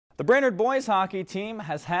The Brainerd boys hockey team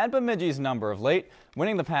has had Bemidji's number of late,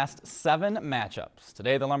 winning the past 7 matchups.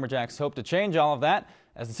 Today, the Lumberjacks hope to change all of that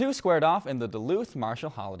as the two squared off in the Duluth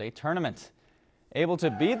Marshall Holiday Tournament. Able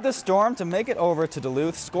to beat the Storm to make it over to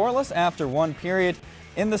Duluth, scoreless after 1 period.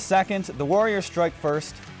 In the second, the Warriors strike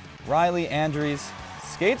first. Riley Andrews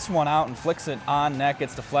skates one out and flicks it on net,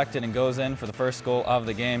 gets deflected and goes in for the first goal of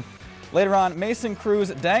the game. Later on, Mason Cruz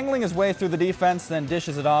dangling his way through the defense, then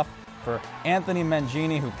dishes it off for Anthony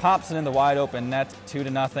Mangini, who pops it in the wide open net,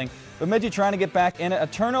 2-0. Bemidji trying to get back in it. A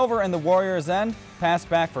turnover in the Warriors' end. Pass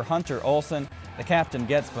back for Hunter Olson. The captain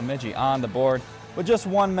gets Bemidji on the board. But just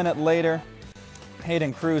 1 minute later,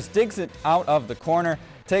 Hayden Cruz digs it out of the corner,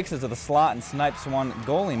 takes it to the slot and snipes one.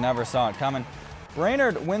 Goalie never saw it coming.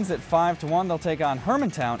 Brainerd wins it 5-1. They'll take on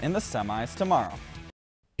Hermantown in the semis tomorrow.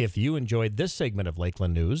 If you enjoyed this segment of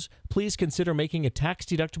Lakeland News, please consider making a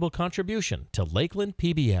tax-deductible contribution to Lakeland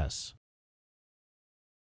PBS.